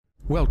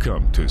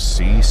Welcome to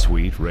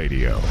C-Suite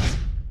Radio.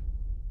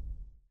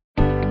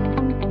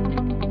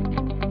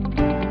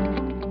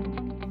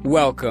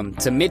 Welcome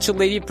to Mitchell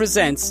Levy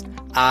Presents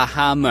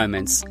Aha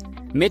Moments.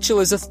 Mitchell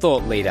is a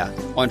thought leader,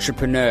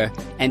 entrepreneur,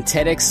 and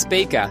TEDx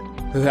speaker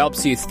who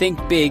helps you think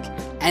big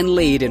and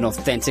lead an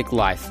authentic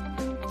life.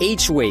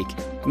 Each week,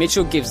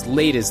 Mitchell gives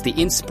leaders the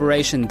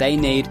inspiration they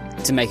need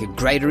to make a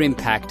greater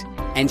impact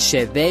and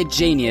share their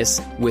genius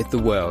with the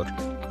world.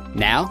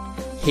 Now,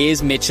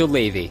 here's Mitchell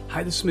Levy.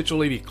 Hi, this is Mitchell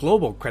Levy,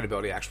 global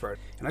credibility expert,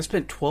 and I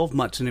spent 12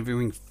 months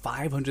interviewing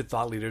 500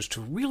 thought leaders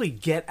to really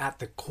get at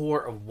the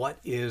core of what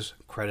is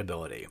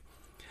credibility.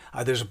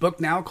 There's a book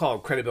now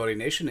called Credibility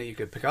Nation that you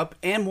could pick up,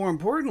 and more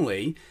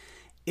importantly,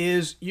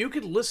 is you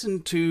could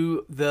listen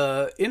to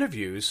the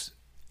interviews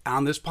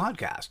on this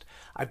podcast.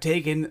 I've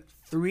taken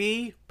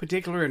 3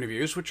 particular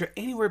interviews, which are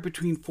anywhere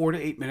between 4 to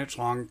 8 minutes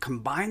long,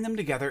 combine them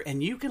together,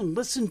 and you can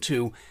listen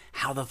to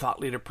how the thought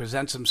leader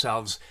presents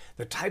themselves,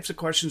 the types of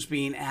questions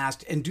being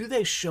asked, and do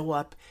they show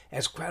up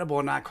as credible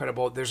or not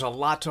credible. There's a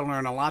lot to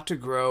learn, a lot to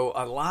grow,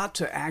 a lot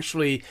to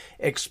actually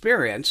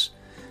experience.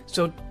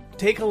 So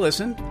take a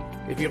listen.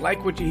 If you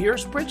like what you hear,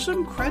 spread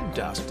some cred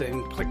dust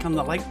and click on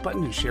the like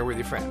button and share with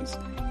your friends.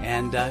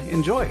 And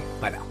enjoy.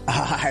 Bye now.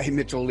 Hi,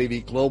 Mitchell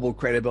Levy, global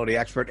credibility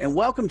expert, and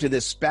welcome to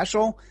this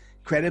special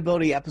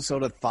credibility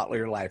episode of Thought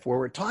Leader Life, where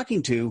we're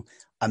talking to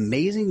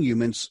amazing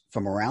humans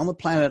from around the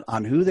planet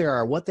on who they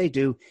are, what they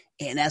do,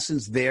 in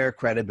essence, their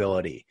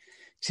credibility.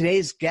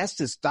 Today's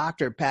guest is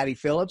Dr. Patty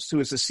Phillips,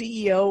 who is the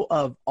CEO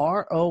of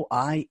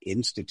ROI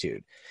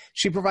Institute.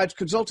 She provides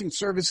consulting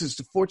services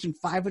to Fortune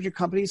 500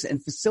 companies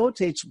and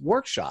facilitates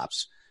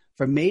workshops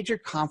for major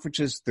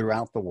conferences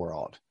throughout the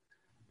world.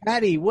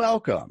 Patty,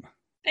 welcome.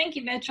 Thank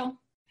you, Mitchell.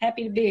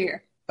 Happy to be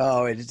here.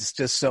 Oh, it's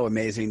just so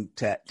amazing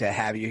to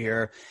have you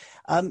here.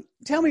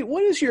 Tell me,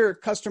 what is your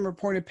customer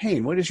point of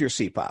pain? What is your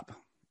CPOP?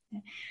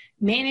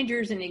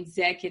 Managers and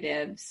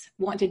executives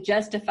want to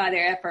justify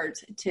their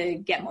efforts to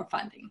get more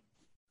funding.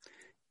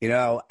 You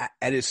know,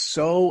 it is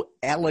so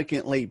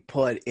elegantly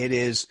put.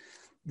 It's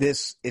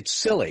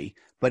silly,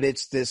 but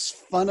it's this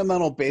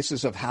fundamental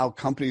basis of how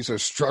companies are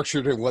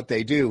structured and what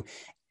they do.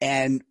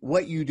 And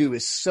what you do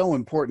is so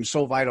important,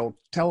 so vital.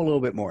 Tell a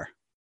little bit more.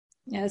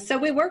 Yeah, so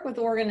we work with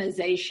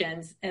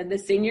organizations, the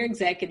senior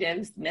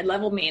executives,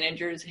 mid-level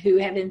managers who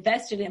have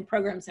invested in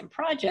programs and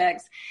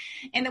projects,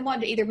 and they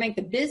want to either make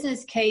the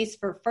business case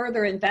for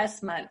further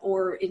investment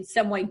or in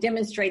some way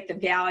demonstrate the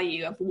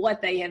value of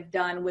what they have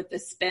done with the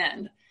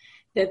spend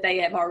that they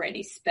have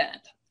already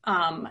spent.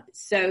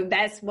 So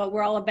that's what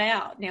we're all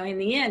about. Now, in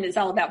the end, it's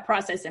all about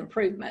process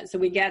improvement. So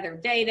we gather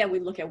data, we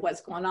look at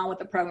what's going on with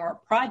the program or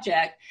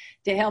project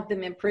to help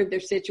them improve their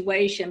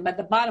situation. But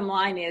the bottom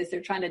line is they're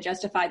trying to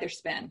justify their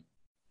spend.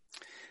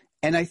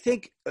 And I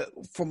think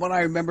from what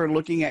I remember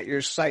looking at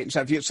your site and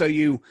stuff,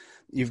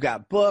 you've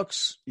got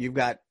books, you've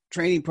got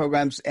training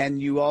programs, and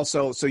you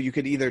also, so you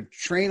could either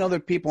train other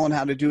people on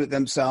how to do it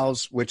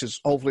themselves, which is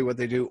hopefully what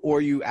they do,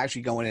 or you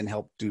actually go in and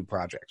help do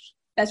projects.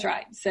 That's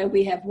right. So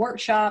we have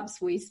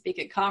workshops, we speak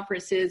at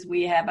conferences,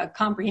 we have a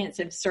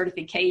comprehensive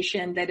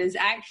certification that has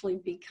actually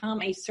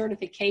become a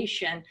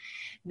certification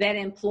that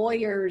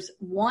employers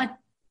want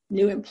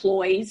new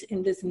employees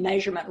in this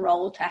measurement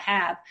role to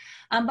have.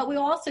 But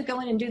we'll also go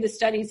in and do the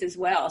studies as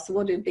well. So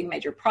we'll do big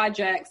major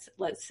projects.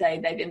 Let's say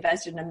they've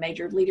invested in a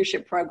major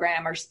leadership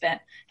program or spent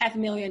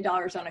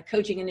 $500,000 on a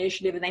coaching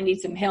initiative and they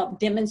need some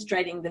help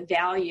demonstrating the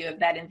value of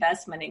that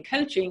investment in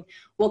coaching.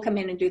 We'll come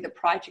in and do the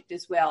project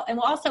as well. And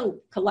we'll also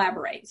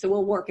collaborate. So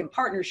we'll work in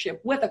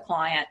partnership with a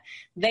client.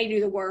 They do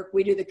the work,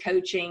 we do the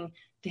coaching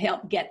to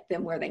help get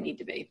them where they need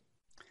to be.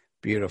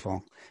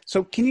 Beautiful.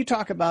 So can you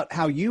talk about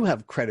how you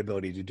have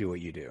credibility to do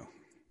what you do?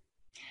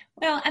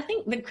 Well, I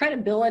think the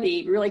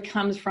credibility really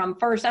comes from,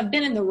 first, I've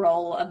been in the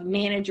role of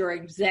manager or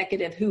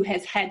executive who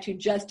has had to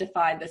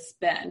justify the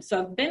spend. So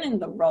I've been in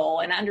the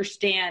role and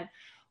understand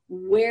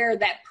where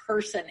that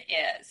person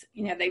is.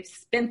 You know, they've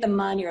spent the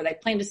money or they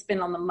plan to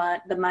spend on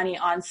the money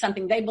on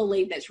something they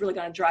believe that's really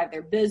going to drive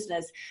their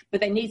business,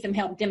 but they need some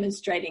help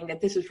demonstrating that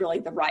this is really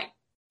the right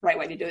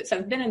way to do it. So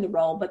I've been in the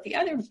role. But the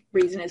other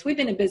reason is we've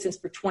been in business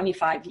for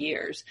 25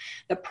 years.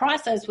 The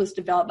process was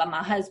developed by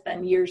my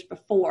husband years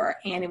before,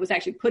 and it was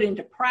actually put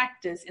into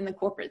practice in the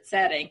corporate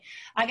setting.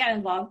 I got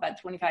involved about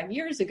 25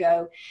 years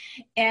ago,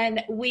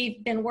 and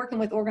we've been working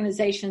with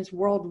organizations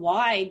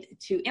worldwide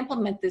to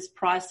implement this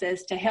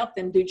process to help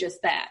them do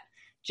just that.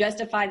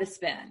 Justify the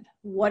spend.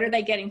 What are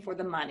they getting for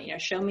the money? You know,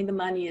 show me the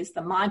money is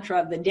the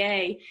mantra of the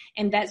day.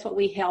 And that's what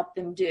we help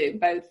them do,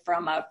 both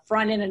from a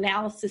front-end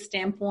analysis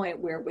standpoint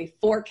where we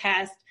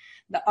forecast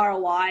the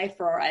ROI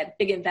for a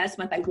big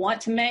investment they want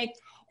to make,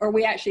 or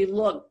we actually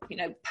look,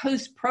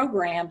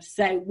 post-program to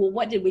say, well,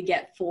 what did we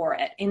get for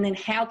it? And then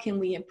how can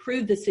we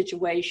improve the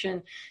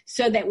situation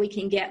so that we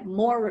can get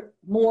more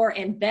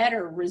and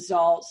better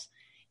results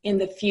in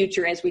the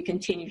future as we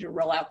continue to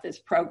roll out this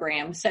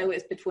program. So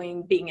it's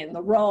between being in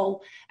the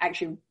role,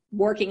 actually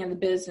working in the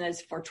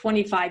business for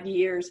 25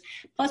 years.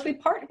 Plus, we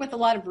partner with a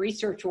lot of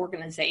research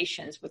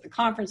organizations, with the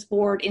Conference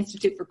Board,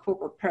 Institute for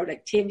Corporate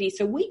Productivity.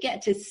 So we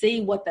get to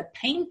see what the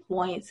pain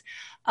points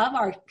of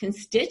our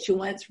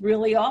constituents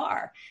really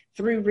are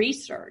through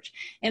research.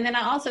 And then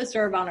I also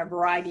serve on a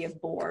variety of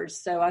boards.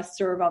 So I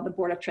serve on the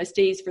Board of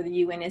Trustees for the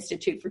UN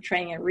Institute for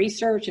Training and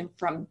Research. And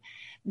from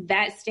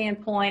that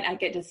standpoint, I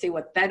get to see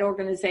what that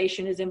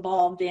organization is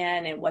involved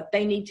in and what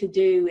they need to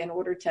do in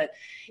order to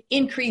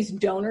increase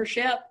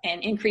donorship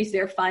and increase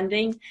their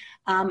funding.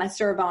 I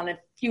serve on a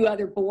few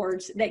other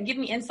boards that give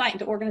me insight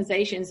into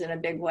organizations in a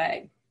big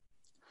way.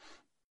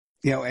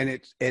 You know, and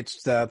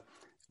it's the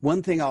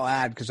one thing I'll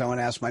add, because I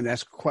want to ask my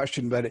next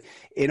question, but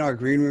in our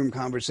green room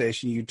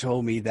conversation, you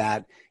told me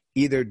that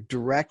either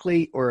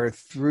directly or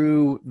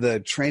through the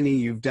training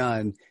you've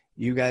done,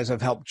 you guys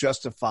have helped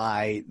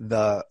justify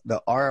the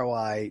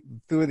ROI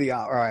through the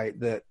ROI,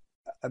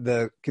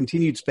 the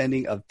continued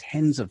spending of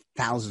tens of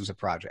thousands of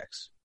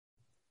projects.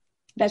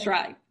 That's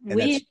right.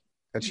 And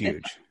that's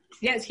huge.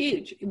 Yeah, it's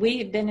huge. We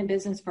have been in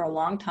business for a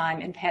long time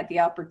and had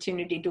the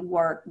opportunity to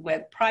work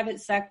with private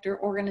sector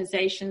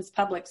organizations,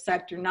 public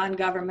sector,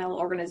 non-governmental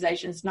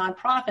organizations,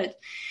 nonprofits,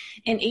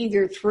 and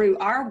either through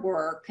our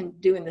work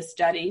doing the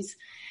studies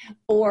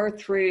or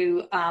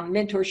through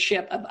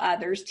mentorship of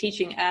others,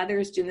 teaching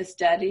others, doing the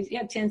studies,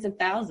 tens of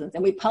thousands.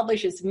 And we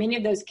publish as many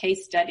of those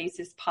case studies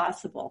as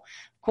possible.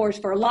 Of course,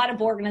 for a lot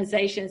of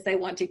organizations, they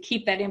want to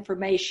keep that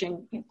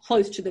information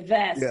close to the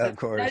vest. Yeah, of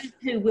course. Those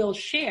who will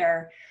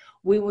share,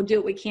 we will do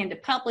what we can to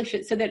publish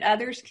it so that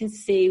others can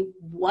see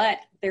what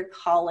their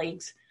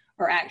colleagues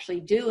are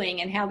actually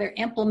doing and how they're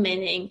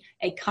implementing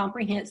a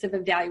comprehensive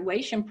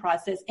evaluation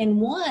process,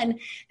 and one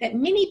that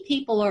many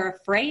people are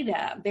afraid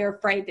of. They're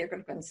afraid they're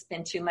going to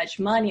spend too much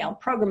money on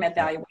program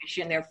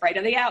evaluation. They're afraid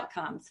of the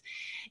outcomes.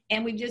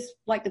 And we just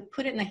like to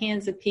put it in the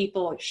hands of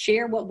people,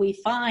 share what we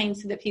find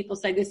so that people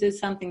say this is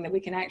something that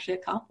we can actually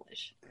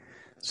accomplish.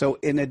 So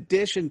in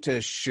addition to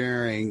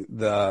sharing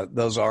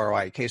those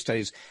ROI case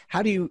studies,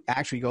 how do you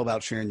actually go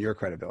about sharing your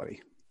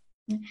credibility?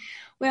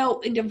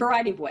 Well, in a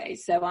variety of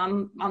ways. So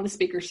I'm on the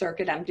speaker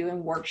circuit. I'm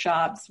doing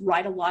workshops,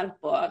 write a lot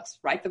of books,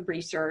 write the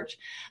research.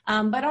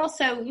 But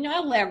also, I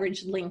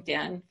leverage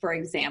LinkedIn, for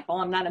example.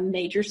 I'm not a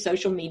major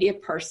social media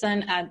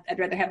person. I'd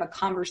rather have a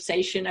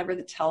conversation over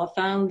the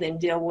telephone than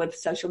deal with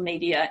social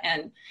media,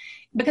 and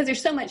because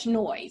there's so much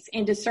noise,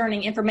 and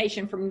discerning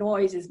information from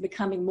noise is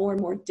becoming more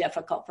and more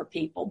difficult for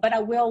people. But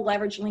I will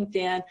leverage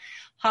LinkedIn,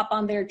 hop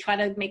on there, try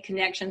to make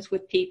connections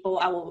with people.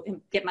 I will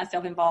get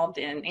myself involved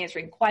in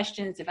answering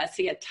questions. If I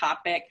see a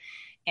topic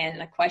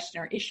and a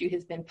question or issue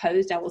has been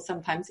posed, I will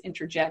sometimes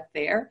interject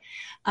there.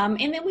 And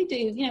then we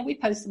do, we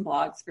post some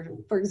blogs.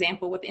 For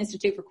example, with the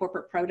Institute for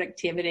Corporate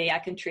Productivity, I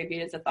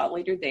contribute as a thought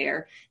leader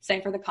there.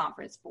 Same for the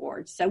Conference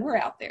Board. So we're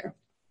out there.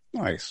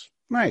 Nice.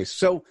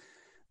 So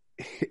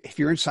if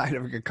you're inside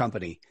of a good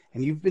company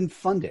and you've been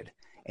funded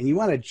and you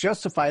want to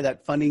justify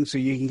that funding so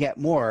you can get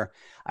more,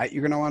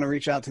 you're going to want to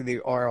reach out to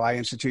the ROI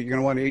Institute. You're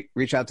going to want to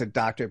reach out to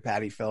Dr.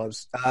 Patty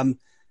Phillips.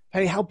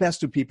 Patty, how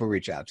best do people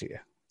reach out to you?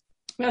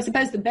 Well, I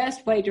suppose the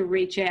best way to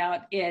reach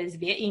out is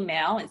via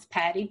email. It's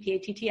Patty,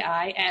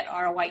 P-A-T-T-I, at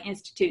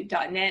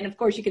roiinstitute.net. And, of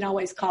course, you can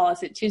always call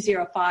us at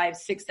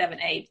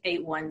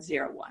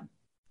 205-678-8101.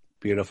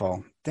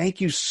 Beautiful.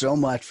 Thank you so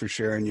much for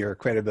sharing your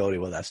credibility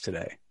with us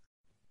today.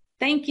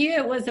 Thank you.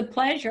 It was a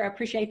pleasure. I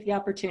appreciate the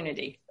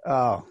opportunity.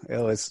 Oh, it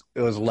was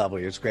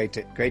lovely. It was great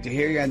to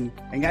hear you. And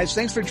guys,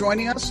 thanks for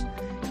joining us.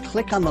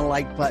 Click on the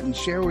like button,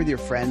 share with your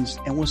friends,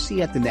 and we'll see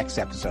you at the next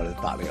episode of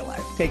Thought Leader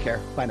Life. Take care.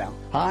 Bye now.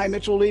 Hi,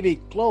 Mitchell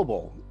Levy,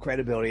 global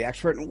credibility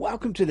expert, and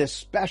welcome to this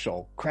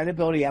special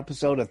credibility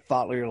episode of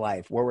Thought Leader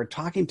Life, where we're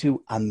talking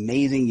to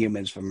amazing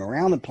humans from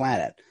around the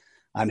planet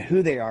on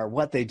who they are,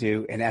 what they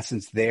do, in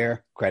essence,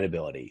 their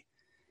credibility.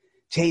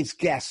 Today's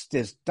guest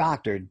is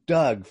Dr.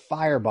 Doug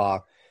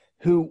Firebaugh,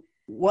 who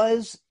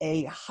was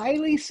a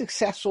highly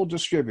successful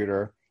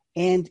distributor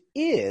and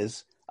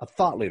is a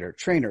thought leader,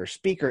 trainer,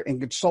 speaker, and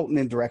consultant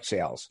in direct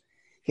sales.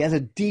 He has a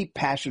deep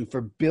passion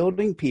for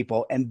building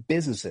people and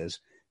businesses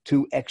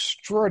to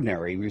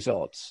extraordinary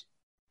results.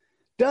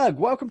 Doug,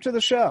 welcome to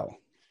the show.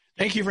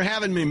 Thank you for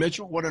having me,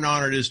 Mitchell. What an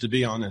honor it is to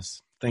be on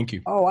this. Thank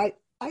you. Oh, I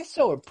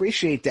so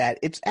appreciate that.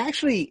 It's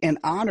actually an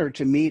honor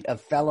to meet a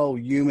fellow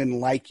human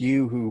like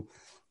you who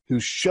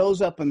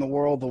shows up in the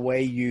world the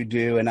way you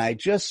do. And I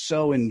just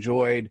so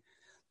enjoyed,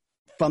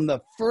 from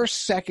the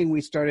first second we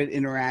started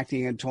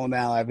interacting until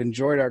now, I've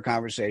enjoyed our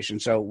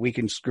conversation, so we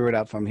can screw it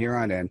up from here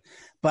on in.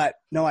 But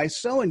no, I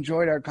so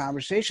enjoyed our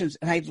conversations,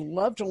 and I'd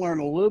love to learn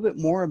a little bit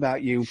more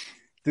about you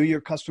through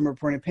your customer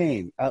point of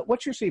pain.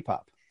 What's your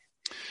CPOP?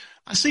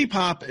 A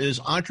CPOP is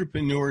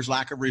entrepreneurs'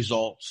 lack of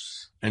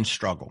results and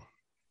struggle.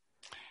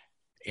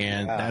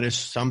 And that is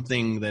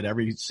something that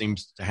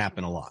seems to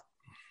happen a lot.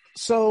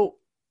 So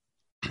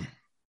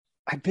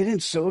I've been in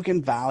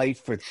Silicon Valley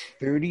for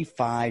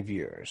 35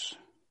 years.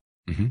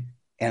 Mm-hmm.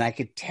 And I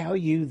could tell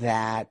you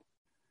that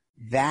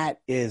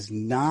is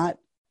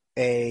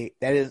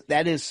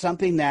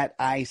something that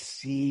I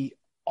see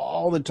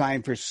all the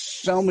time for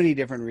so many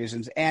different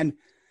reasons. And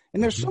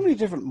And there's so many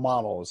different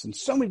models and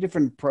so many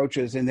different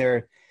approaches in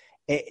there.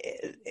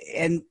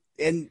 And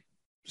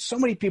so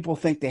many people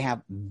think they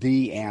have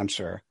the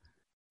answer.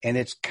 And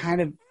it's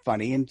kind of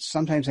funny. And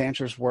sometimes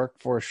answers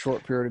work for a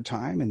short period of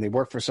time, and they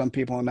work for some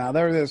people, and now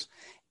there it is.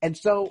 And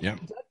so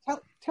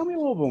tell me a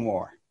little bit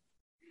more.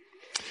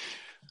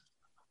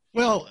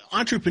 Well,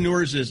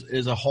 entrepreneurs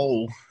as a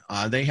whole,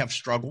 they have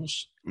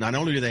struggles. Not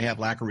only do they have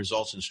lack of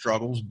results and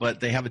struggles, but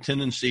they have a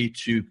tendency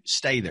to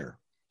stay there.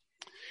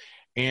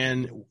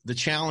 And the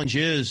challenge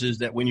is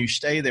that when you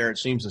stay there, it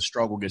seems the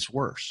struggle gets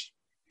worse.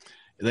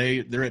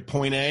 They're at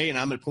point A and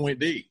I'm at point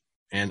B.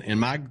 And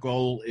my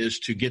goal is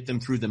to get them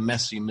through the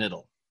messy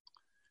middle.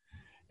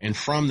 And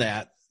from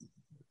that,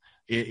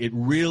 it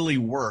really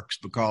works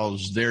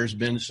because there's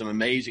been some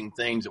amazing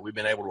things that we've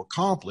been able to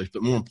accomplish,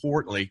 but more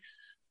importantly,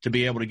 to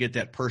be able to get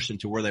that person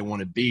to where they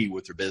want to be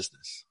with their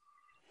business.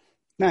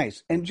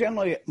 Nice. And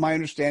generally, my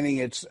understanding,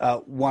 it's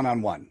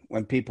one-on-one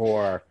when people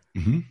are.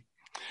 Mm-hmm.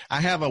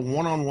 I have a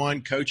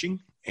one-on-one coaching,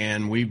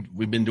 and we've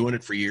been doing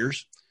it for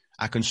years.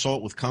 I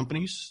consult with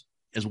companies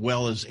as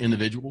well as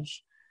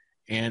individuals,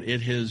 and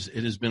it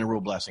has been a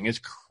real blessing. It's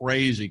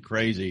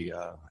crazy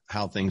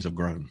how things have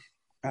grown.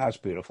 That's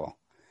beautiful.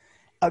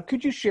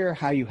 Could you share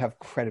how you have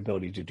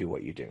credibility to do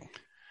what you do?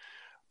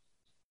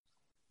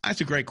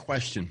 That's a great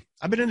question.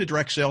 I've been in the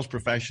direct sales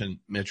profession,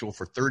 Mitchell,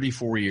 for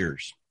 34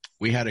 years.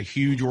 We had a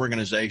huge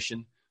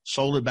organization,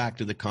 sold it back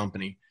to the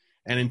company.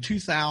 And in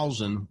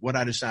 2000, what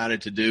I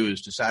decided to do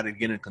is decided to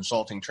get into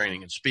consulting,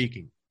 training, and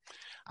speaking.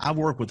 I've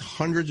worked with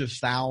hundreds of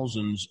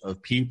thousands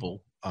of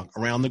people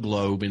around the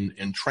globe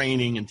in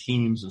training and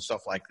teams and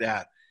stuff like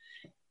that,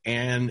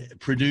 and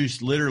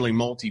produced literally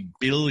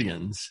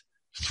multi-billions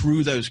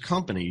through those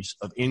companies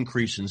of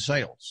increase in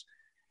sales.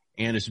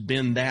 And it's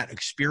been that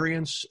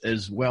experience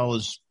as well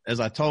as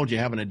I told you,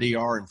 having a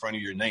DR in front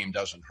of your name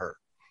doesn't hurt.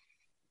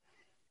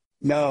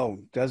 No,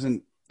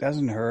 doesn't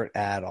hurt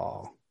at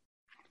all.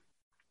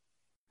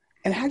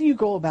 And how do you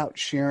go about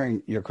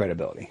sharing your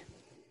credibility?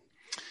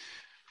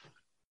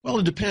 Well,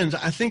 it depends.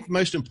 I think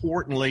most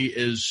importantly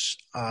is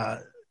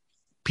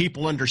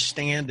people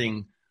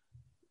understanding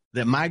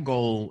that my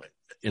goal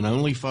and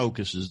only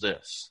focus is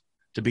this,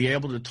 to be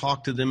able to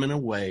talk to them in a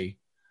way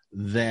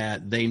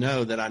that they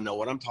know that I know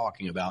what I'm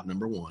talking about,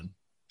 number one.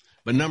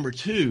 But number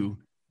two,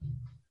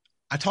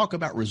 I talk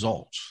about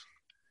results.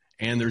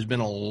 And there's been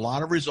a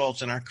lot of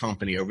results in our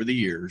company over the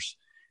years.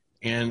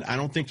 And I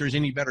don't think there's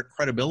any better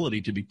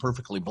credibility, to be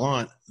perfectly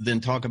blunt,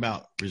 than talk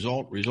about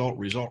result.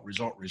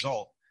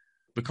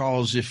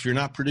 Because if you're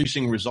not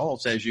producing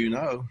results, as you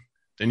know,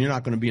 then you're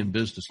not going to be in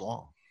business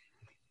long.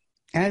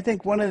 And I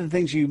think one of the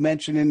things you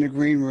mentioned in the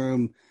green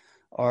room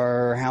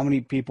are how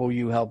many people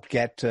you helped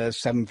get to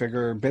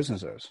seven-figure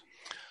businesses.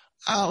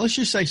 Let's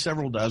just say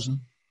several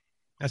dozen.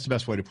 That's the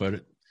best way to put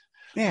it.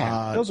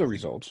 Yeah, those are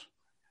results.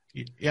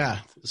 Yeah,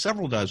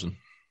 several dozen.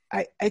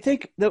 I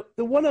think the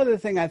one other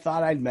thing I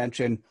thought I'd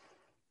mention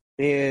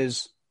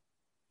is,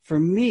 for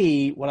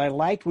me, what I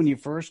liked when you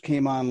first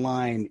came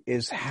online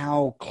is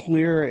how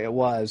clear it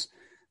was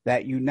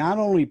that you not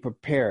only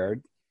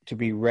prepared to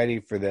be ready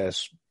for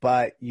this,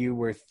 but you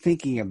were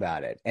thinking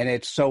about it. And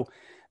it's so,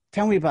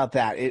 tell me about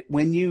that.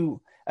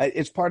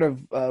 It's part of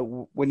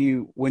when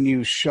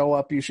you show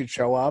up, you should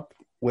show up,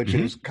 which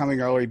is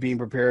coming early, being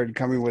prepared,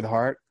 coming with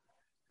heart.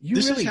 You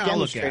really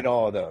demonstrate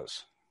all of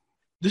those.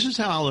 This is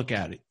how I look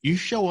at it. You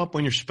show up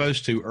when you're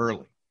supposed to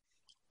early,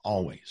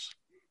 always.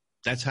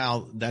 That's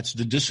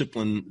the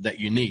discipline that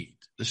you need.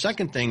 The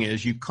second thing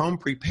is you come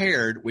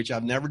prepared, which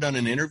I've never done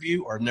an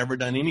interview or never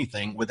done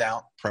anything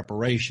without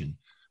preparation,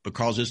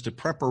 because it's the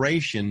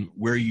preparation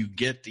where you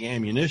get the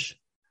ammunition.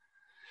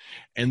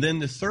 And then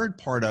the third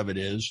part of it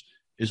is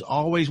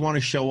always want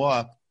to show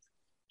up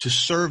to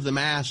serve the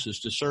masses,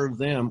 to serve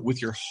them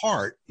with your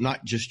heart,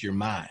 not just your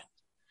mind.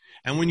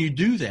 And when you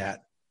do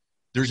that,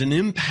 there's an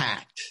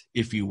impact,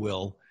 if you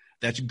will,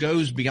 that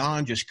goes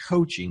beyond just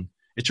coaching.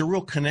 It's a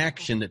real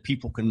connection that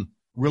people can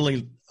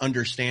really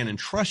understand and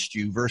trust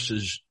you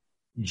versus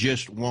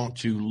just want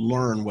to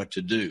learn what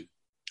to do.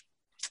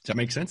 Does that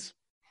make sense?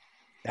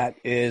 That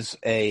is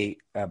a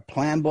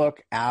plan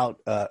book out,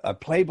 a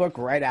playbook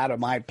right out of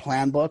my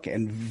plan book,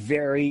 and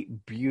very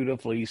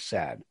beautifully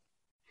said.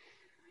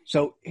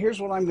 So here's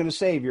what I'm going to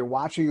say if you're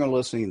watching or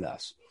listening to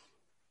this,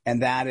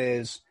 and that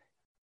is,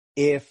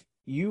 if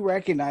you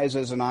recognize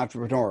as an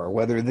entrepreneur,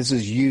 whether this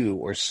is you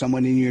or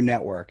someone in your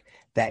network,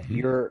 that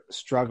you're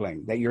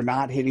struggling, that you're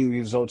not hitting the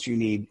results you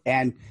need,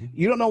 and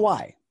you don't know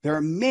why. There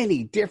are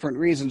many different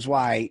reasons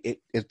why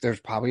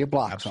there's probably a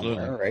block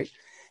somewhere, right?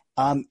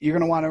 You're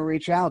going to want to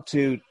reach out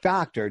to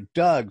Dr.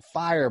 Doug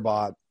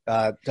Firebaugh.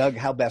 Doug,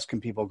 how best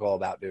can people go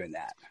about doing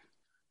that?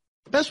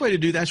 The best way to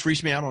do that is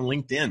reach me out on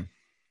LinkedIn.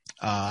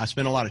 I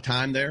spend a lot of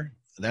time there.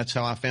 That's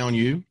how I found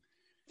you.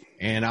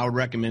 And I would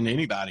recommend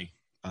anybody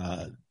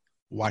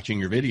watching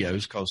your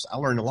videos, because I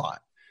learned a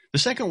lot. The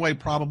second way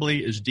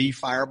probably is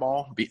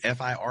dfirebaugh,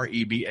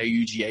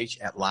 Firebaugh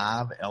at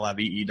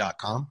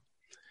live.com.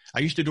 I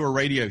used to do a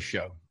radio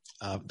show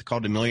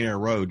called The Millionaire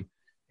Road,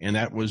 and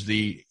that was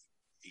the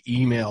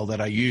email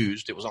that I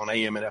used. It was on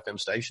AM and FM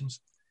stations.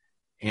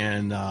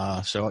 And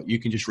so you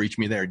can just reach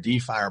me there,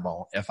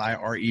 dfireball,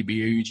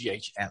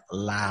 Firebuugh at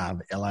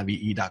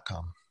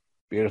live.com.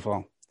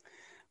 Beautiful.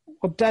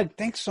 Well, Doug,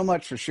 thanks so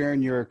much for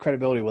sharing your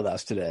credibility with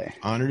us today.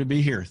 Honored to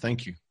be here.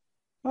 Thank you.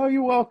 Oh,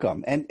 you're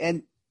welcome.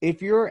 And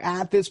if you're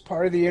at this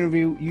part of the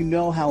interview, you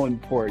know how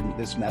important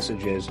this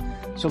message is.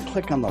 So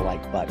click on the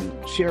like button,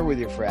 share with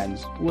your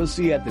friends. We'll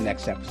see you at the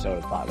next episode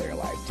of Thought Leader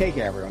Life. Take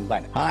care, everyone. Bye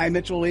now. Hi,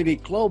 Mitchell Levy,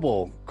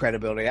 global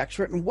credibility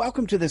expert, and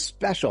welcome to this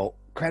special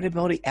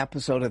credibility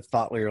episode of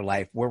Thought Leader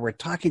Life, where we're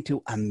talking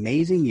to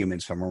amazing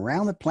humans from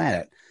around the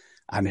planet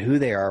on who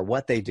they are,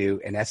 what they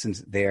do, in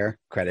essence, their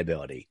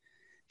credibility.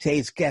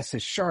 Today's guest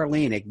is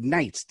Charlene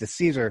Ignites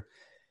DeCesar,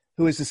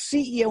 who is the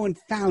CEO and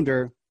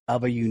founder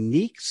of a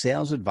unique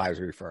sales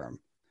advisory firm,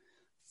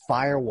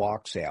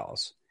 Firewalk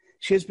Sales.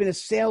 She has been a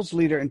sales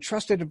leader and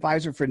trusted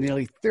advisor for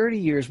nearly 30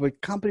 years with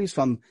companies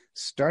from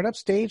startup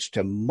stage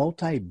to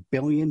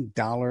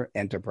multi-billion-dollar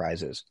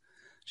enterprises.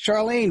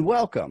 Charlene,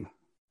 welcome.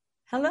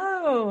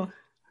 Hello.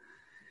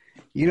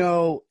 You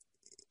know,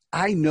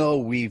 I know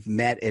we've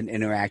met and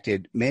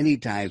interacted many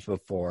times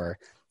before.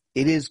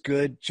 It is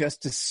good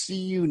just to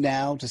see you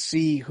now, to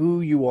see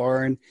who you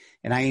are, and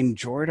I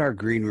enjoyed our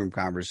green room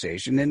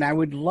conversation. And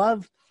I'd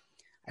love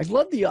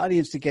the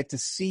audience to get to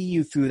see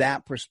you through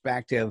that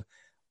perspective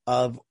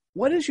of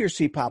what is your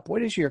CPOP?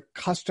 What is your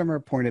customer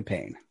point of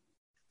pain?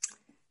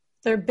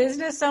 They're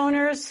business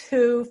owners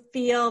who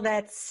feel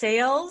that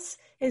sales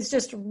is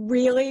just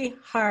really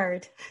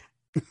hard.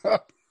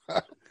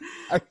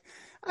 I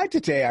have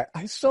to tell you,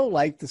 I so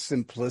like the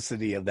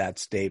simplicity of that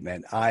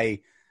statement. I've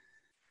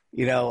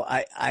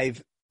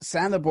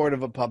sat on the board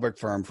of a public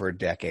firm for a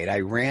decade. I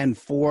ran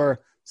 4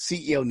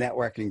 CEO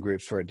networking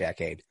groups for a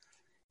decade.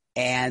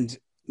 And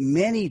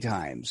many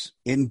times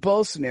in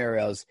both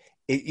scenarios,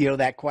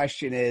 that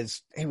question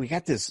is, hey, we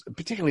got this,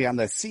 particularly on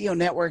the CEO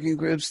networking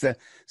groups, the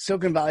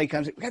Silicon Valley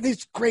comes, we got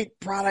these great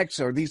products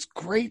or these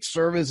great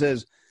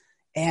services.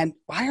 And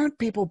why aren't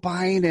people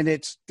buying? And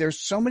there's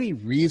so many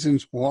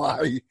reasons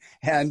why.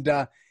 And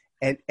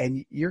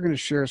you're going to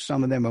share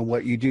some of them and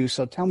what you do.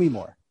 So tell me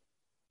more.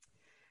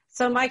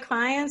 So my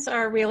clients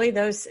are really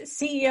those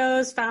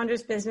CEOs,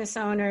 founders, business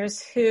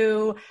owners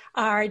who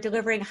are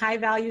delivering high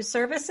value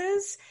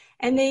services,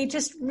 and they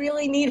just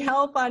really need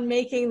help on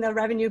making the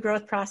revenue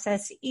growth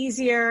process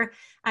easier.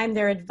 I'm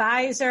their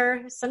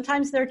advisor,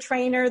 sometimes their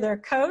trainer, their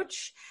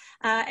coach,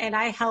 and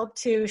I help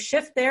to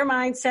shift their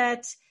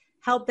mindset,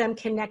 help them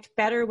connect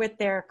better with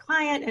their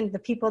client and the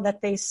people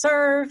that they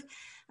serve,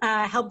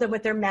 help them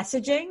with their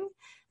messaging,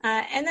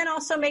 and then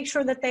also make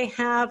sure that they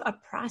have a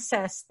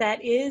process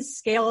that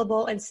is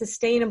scalable and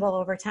sustainable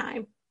over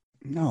time.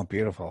 No,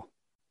 beautiful.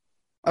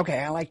 Okay,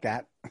 I like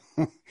that.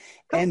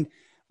 And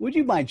would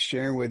you mind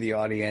sharing with the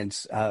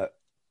audience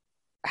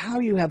how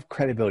you have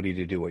credibility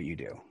to do what you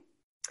do?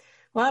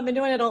 Well, I've been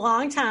doing it a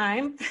long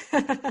time.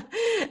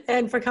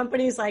 And for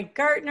companies like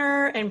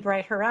Gartner and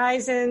Bright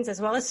Horizons, as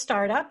well as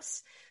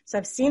startups. So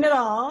I've seen it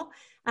all.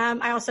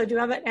 I also do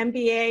have an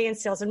MBA in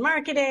sales and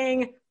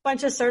marketing, a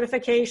bunch of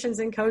certifications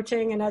in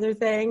coaching and other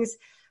things.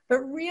 But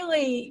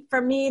really,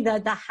 for me,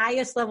 the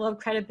highest level of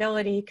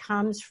credibility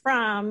comes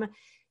from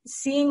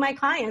seeing my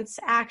clients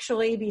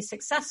actually be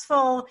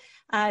successful,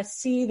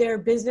 see their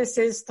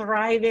businesses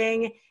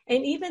thriving.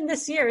 And even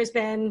this year has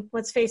been,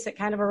 let's face it,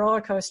 kind of a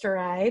roller coaster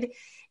ride.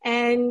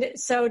 And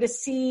so to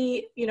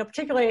see,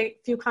 particularly a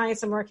few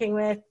clients I'm working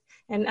with,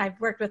 and I've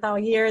worked with all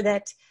year,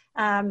 that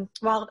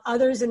while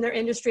others in their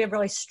industry have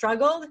really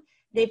struggled,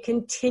 they've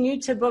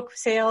continued to book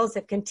sales,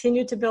 they've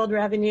continued to build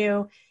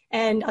revenue.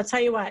 And I'll tell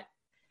you what,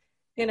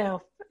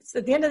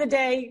 at the end of the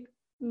day,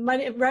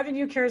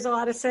 revenue cures a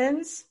lot of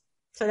sins.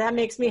 So that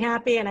makes me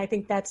happy. And I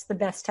think that's the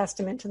best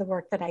testament to the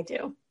work that I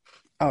do.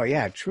 Oh,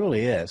 yeah, it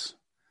truly is.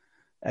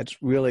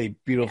 That's really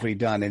beautifully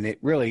done. And it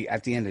really,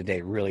 at the end of the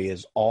day, really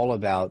is all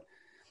about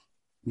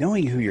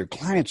knowing who your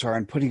clients are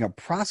and putting a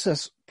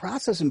process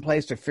in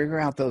place to figure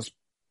out those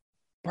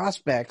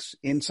prospects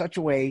in such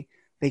a way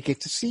they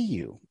get to see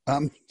you.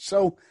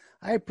 So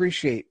I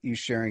appreciate you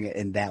sharing it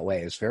in that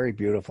way. It's very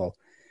beautiful.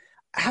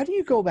 How do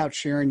you go about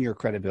sharing your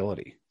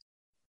credibility?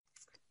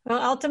 Well,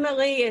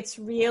 ultimately, it's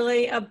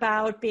really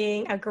about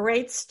being a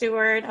great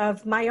steward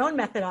of my own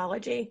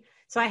methodology.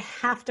 So I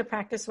have to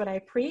practice what I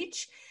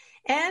preach.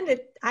 And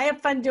I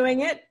have fun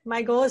doing it.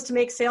 My goal is to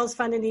make sales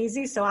fun and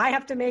easy. So I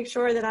have to make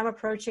sure that I'm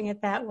approaching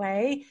it that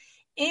way.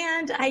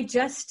 And I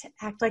just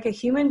act like a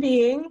human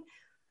being,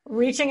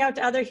 reaching out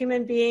to other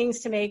human beings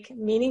to make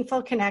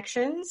meaningful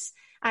connections.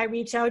 I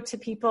reach out to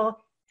people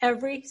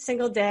every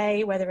single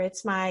day, whether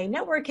it's my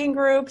networking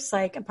groups,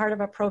 like I'm part of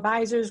a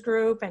Provisors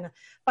group and a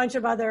bunch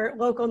of other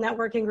local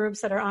networking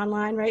groups that are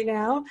online right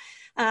now,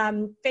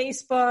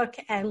 Facebook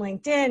and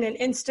LinkedIn and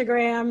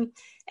Instagram.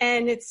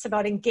 And it's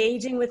about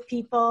engaging with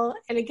people.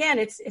 And again,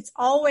 it's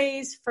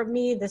always, for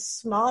me, the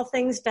small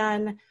things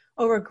done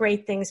over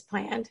great things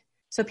planned.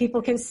 So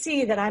people can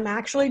see that I'm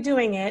actually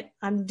doing it.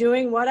 I'm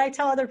doing what I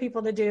tell other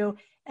people to do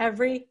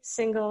every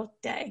single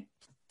day.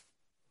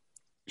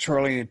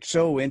 Charlene, it's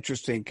so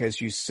interesting because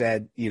you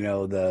said,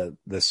 the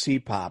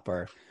CPOP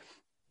are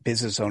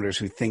business owners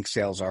who think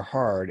sales are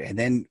hard. And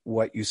then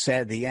what you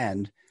said at the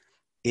end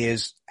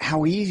is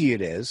how easy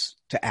it is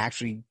to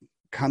actually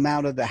come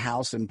out of the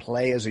house and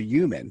play as a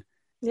human.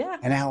 Yeah.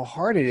 And how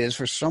hard it is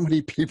for so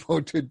many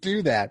people to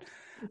do that.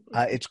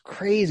 It's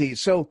crazy.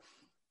 So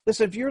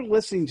listen, if you're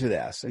listening to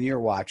this and you're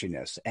watching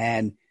this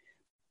and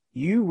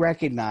you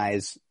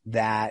recognize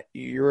that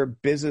you're a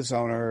business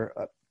owner,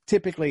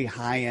 typically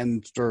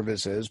high-end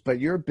services, but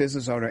you're a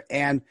business owner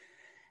and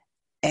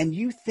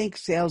you think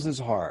sales is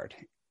hard.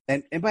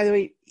 And by the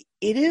way,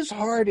 it is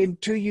hard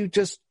until you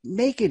just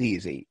make it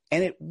easy.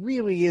 And it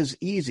really is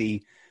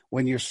easy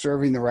when you're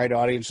serving the right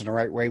audience in the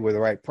right way with the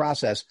right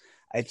process.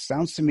 It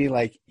sounds to me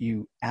like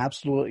you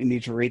absolutely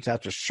need to reach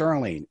out to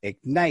Charlene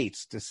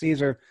Ignites, to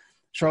Caesar.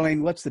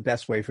 Charlene, what's the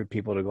best way for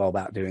people to go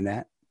about doing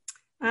that?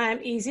 I'm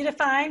easy to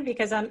find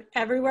because I'm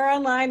everywhere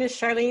online as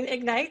Charlene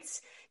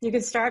Ignites. You can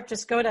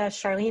just go to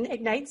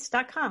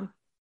charleneignites.com.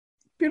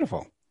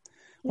 Beautiful.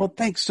 Well,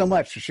 thanks so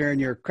much for sharing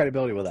your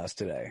credibility with us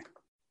today.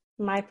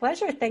 My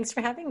pleasure. Thanks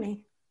for having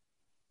me.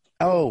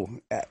 Oh,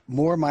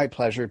 more my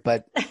pleasure,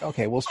 but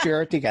okay, we'll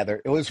share it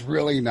together. It was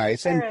really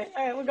nice. And all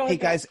right, we're going. Hey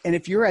guys, and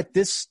if you're at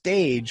this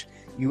stage,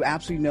 you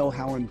absolutely know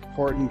how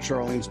important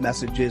Charlene's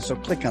message is. So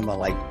click on the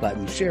like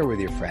button, share with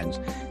your friends.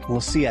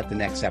 We'll see you at the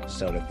next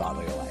episode of Thought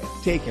Leader Life.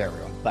 Take care,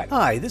 everyone. Bye.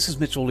 Hi, this is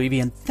Mitchell Levy,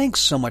 and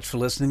thanks so much for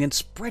listening and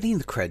spreading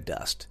the cred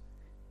dust.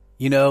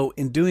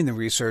 In doing the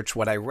research,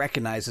 what I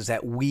recognize is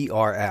that we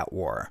are at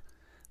war.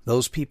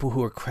 Those people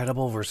who are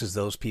credible versus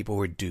those people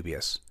who are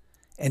dubious.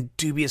 And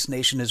Dubious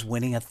Nation is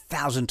winning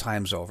 1,000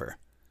 times over.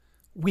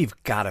 We've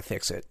got to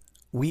fix it.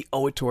 We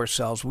owe it to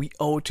ourselves. We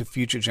owe it to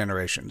future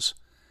generations.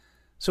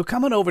 So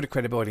come on over to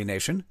Credibility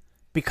Nation,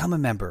 become a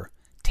member,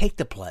 take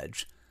the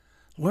pledge,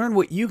 learn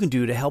what you can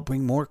do to help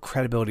bring more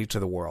credibility to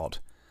the world.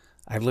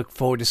 I look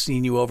forward to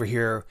seeing you over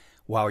here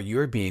while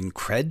you're being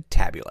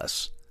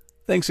cred-tabulous.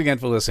 Thanks again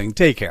for listening.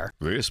 Take care.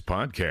 This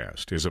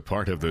podcast is a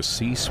part of the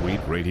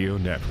C-Suite Radio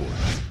Network.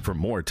 For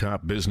more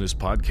top business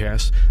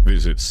podcasts,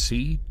 visit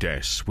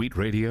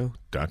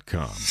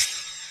c-suiteradio.com.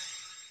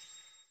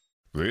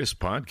 This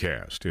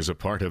podcast is a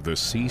part of the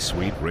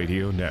C-Suite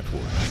Radio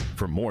Network.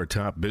 For more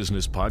top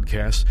business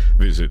podcasts,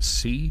 visit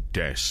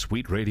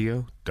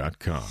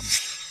c-suiteradio.com.